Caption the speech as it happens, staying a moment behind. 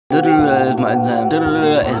Is my exam.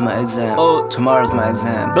 Is my exam. Oh, tomorrow's my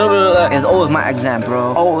exam. It's always my exam,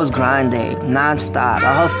 bro. Always grind day, non-stop. The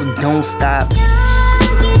hustle don't stop.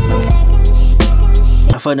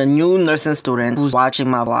 For the new nursing student who's watching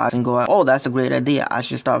my vlogs and going, oh, that's a great idea, I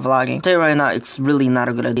should start vlogging. I'll tell you right now, it's really not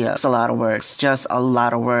a good idea. It's a lot of work. It's just a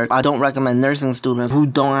lot of work. I don't recommend nursing students who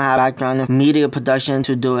don't have background in media production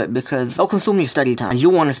to do it because it'll consume your study time.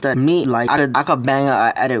 You want to study. Me, like, I could bang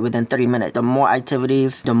an edit within 30 minutes. The more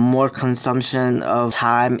activities, the more consumption of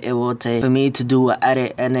time it will take for me to do an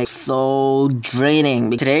edit, and it's so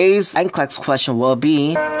draining. Today's NCLEX question will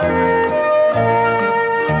be...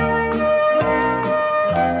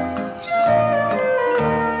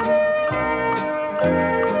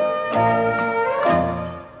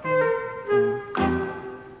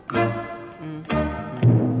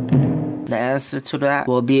 The answer to that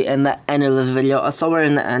will be in the end of this video, or somewhere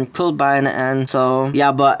in the end, close by in the end. So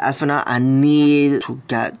yeah, but as for now, I need to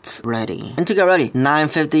get ready. And to get ready,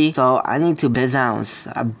 9:50. So I need to biz ounce.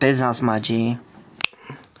 I biz ounce my G.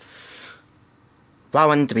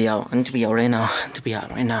 Wow, I need to be out. I need to be out right now. I need to be out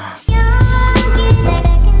right now.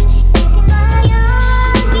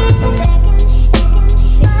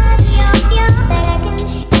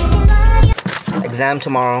 Exam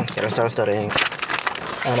tomorrow. Gotta start studying.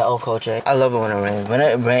 And the old coach, I love it when it rains. When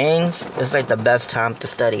it rains, it's like the best time to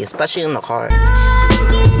study, especially in the car.